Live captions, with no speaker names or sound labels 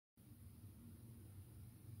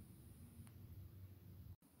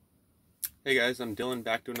Hey guys, I'm Dylan,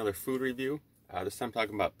 back to another food review. This time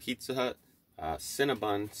talking about Pizza Hut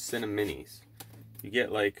Cinnabon Cinna-Minis. You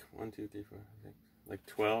get like 1, 2, 3, 4, 6, like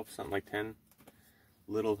 12, something like 10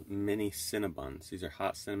 little mini Cinnabons. These are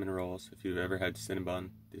hot cinnamon rolls. If you've ever had Cinnabon,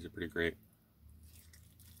 these are pretty great.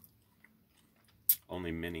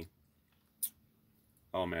 Only mini.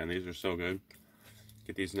 Oh man, these are so good.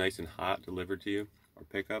 Get these nice and hot delivered to you or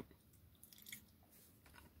pick up.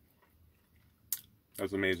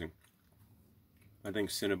 That's amazing. I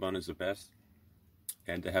think Cinnabon is the best,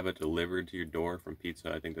 and to have it delivered to your door from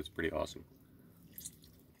Pizza, I think that's pretty awesome.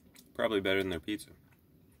 Probably better than their pizza.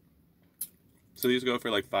 So these go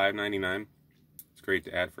for like $5.99. It's great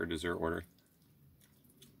to add for a dessert order.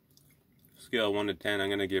 Scale of 1 to 10, I'm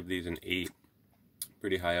going to give these an 8.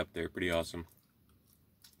 Pretty high up there, pretty awesome.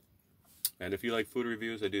 And if you like food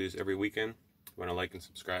reviews, I do these every weekend. You want to like and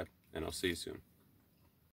subscribe, and I'll see you soon.